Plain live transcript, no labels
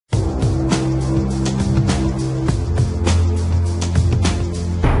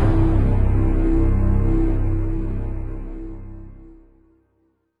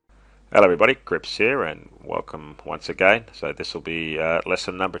Hello everybody, Grips here and welcome once again. So this will be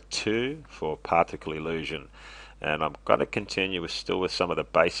lesson number 2 for particle illusion, and I'm going to continue still with some of the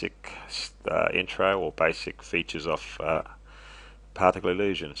basic intro or basic features of particle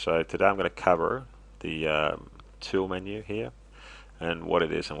illusion. So today I'm going to cover the tool menu here and what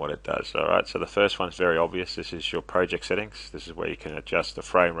it is and what it does. Alright, so the first one's very obvious. This is your project settings. This is where you can adjust the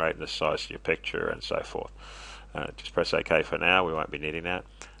frame rate and the size of your picture and so forth. Just press OK for now, we won't be needing that.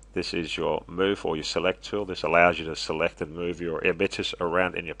 This is your move or your select tool. This allows you to select and move your emitters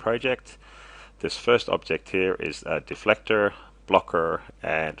around in your project. This first object here is a deflector, blocker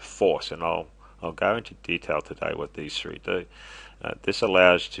and force, and I'll go into detail today what these three do. This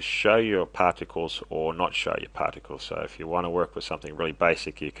allows you to show your particles or not show your particles. So if you want to work with something really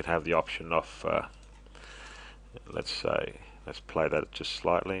basic, you can have the option of let's play that just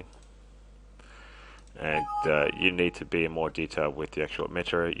slightly, and you need to be in more detail with the actual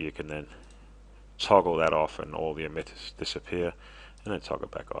emitter. You can then toggle that off and all the emitters disappear, and then toggle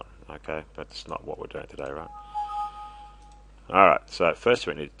it back on. Okay, but that's not what we're doing today, right? Alright, so first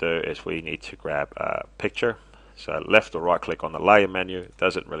thing we need to do is we need to grab a picture. So left or right click on the layer menu, it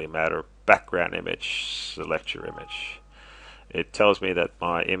doesn't really matter. Background image, select your image. It tells me that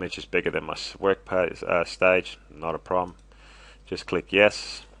my image is bigger than my work stage, not a problem. Just click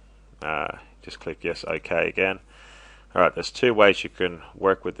yes. Just click yes, OK again. Alright, there's two ways you can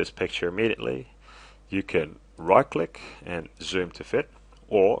work with this picture immediately. You can right click and zoom to fit,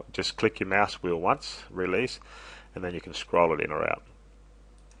 or just click your mouse wheel once, release, and then you can scroll it in or out.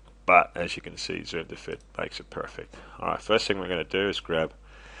 But as you can see, zoom to fit makes it perfect. Alright, first thing we're going to do is grab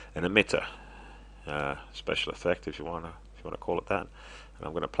an emitter, special effect if you want to call it that. And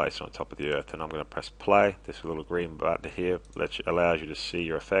I'm going to place it on top of the earth, and I'm going to press play. This little green button here allows you to see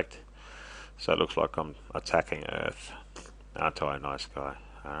your effect. So it looks like I'm attacking Earth. Aren't I a nice guy?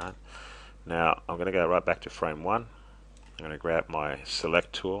 Alright. Now I'm going to go right back to frame 1. I'm going to grab my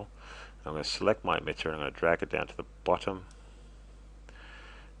select tool. I'm going to select my emitter and I'm going to drag it down to the bottom.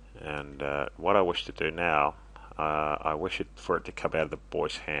 And what I wish to do now, I wish for it to come out of the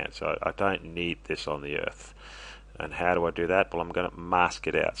boy's hand. So I don't need this on the Earth. And how do I do that? Well, I'm going to mask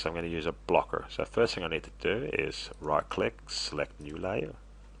it out. So I'm going to use a blocker. So first thing I need to do is right click, select new layer.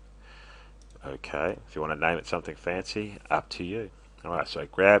 Okay, if you want to name it something fancy, up to you. Alright, so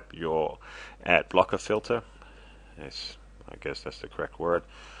grab your add blocker filter. Yes, I guess that's the correct word.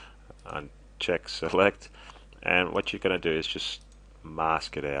 Uncheck select, and what you're going to do is just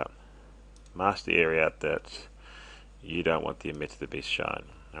mask it out. Mask the area out that you don't want the emitter to be shown.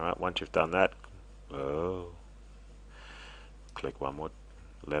 Alright, once you've done that, click one more,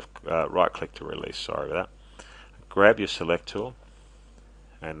 right click to release, sorry about that. Grab your select tool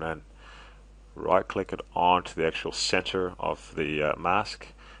and then right click it onto the actual center of the mask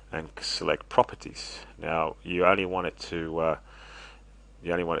and select properties. Now you only want it to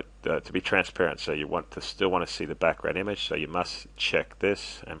be transparent, so you still want to see the background image, so you must check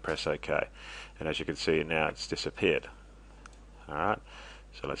this and press OK. And as you can see now, it's disappeared. Alright,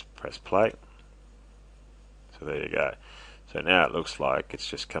 so let's press play. So there you go. So now it looks like it's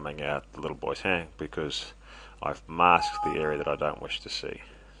just coming out the little boy's hand because I've masked the area that I don't wish to see.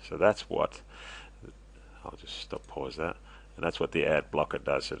 So that's what, I'll just pause that, and that's what the add blocker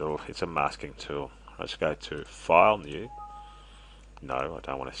does. It's a masking tool. Let's go to File, New. No, I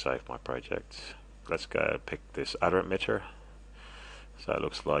don't want to save my project. Let's go pick this other emitter. So it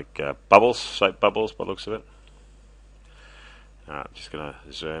looks like bubbles, soap bubbles by the looks of it. I'm just going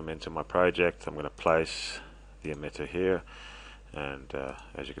to zoom into my project. I'm going to place the emitter here, and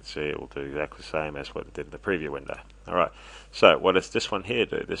as you can see, it will do exactly the same as what it did in the preview window. Alright, so what does this one here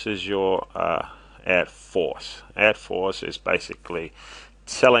do? This is your add force. Add force is basically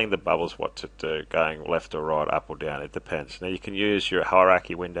telling the bubbles what to do, going left or right, up or down, it depends. Now you can use your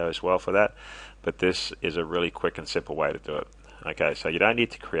hierarchy window as well for that, but this is a really quick and simple way to do it. Okay, so you don't need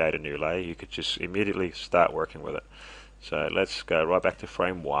to create a new layer, you could just immediately start working with it. So let's go right back to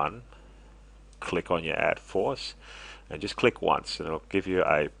frame 1, click on your add force, and just click once and it'll give you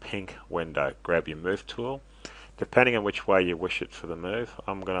a pink window. Grab your move tool. Depending on which way you wish it for the move,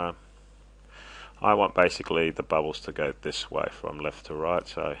 I want basically the bubbles to go this way from left to right,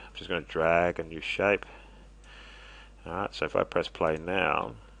 so I'm just going to drag a new shape. Alright, so if I press play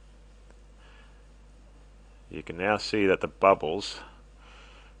now, you can now see that the bubbles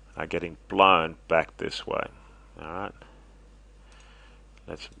are getting blown back this way. Alright,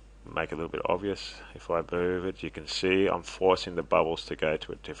 let's make it a little bit obvious. If I move it, you can see I'm forcing the bubbles to go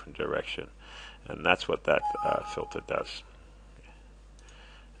to a different direction, and that's what that filter does.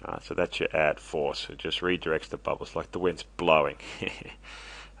 So that's your add force. It just redirects the bubbles like the wind's blowing.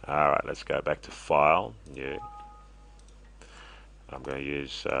 Alright, let's go back to File, New. I'm going to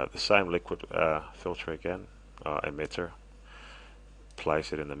use the same liquid filter again, emitter.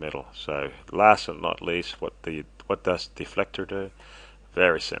 Place it in the middle. So last but not least, what does Deflector do?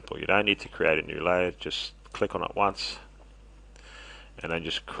 Very simple. You don't need to create a new layer. Just click on it once, and then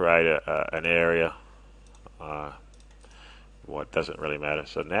just create an area. What doesn't really matter.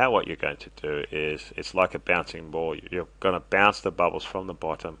 So now what you're going to do is, it's like a bouncing ball. You're going to bounce the bubbles from the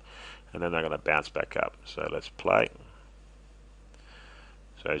bottom, and then they're going to bounce back up. So let's play.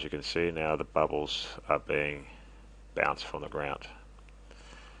 So as you can see now, the bubbles are being bounced from the ground.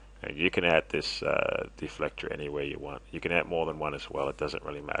 And you can add this deflector anywhere you want. You can add more than one as well. It doesn't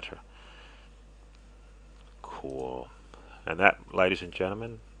really matter. Cool. And that, ladies and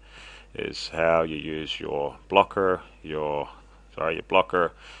gentlemen, is how you use your blocker, your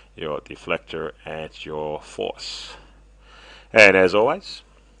deflector, and your force. And as always,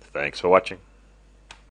 thanks for watching.